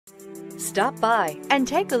Stop by and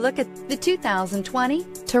take a look at the 2020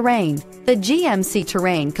 Terrain. The GMC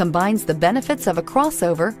Terrain combines the benefits of a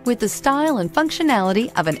crossover with the style and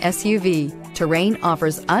functionality of an SUV. Terrain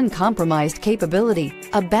offers uncompromised capability,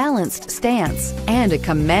 a balanced stance, and a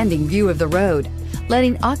commanding view of the road,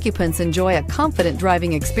 letting occupants enjoy a confident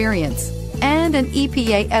driving experience. And an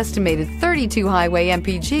EPA estimated 32 highway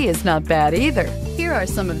MPG is not bad either. Here are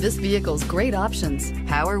some of this vehicle's great options: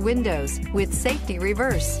 power windows with safety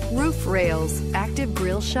reverse, roof rails, active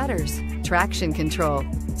grille shutters, traction control,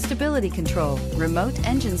 stability control, remote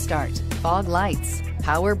engine start, fog lights,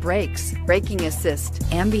 power brakes, braking assist,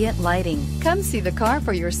 ambient lighting. Come see the car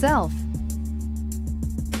for yourself.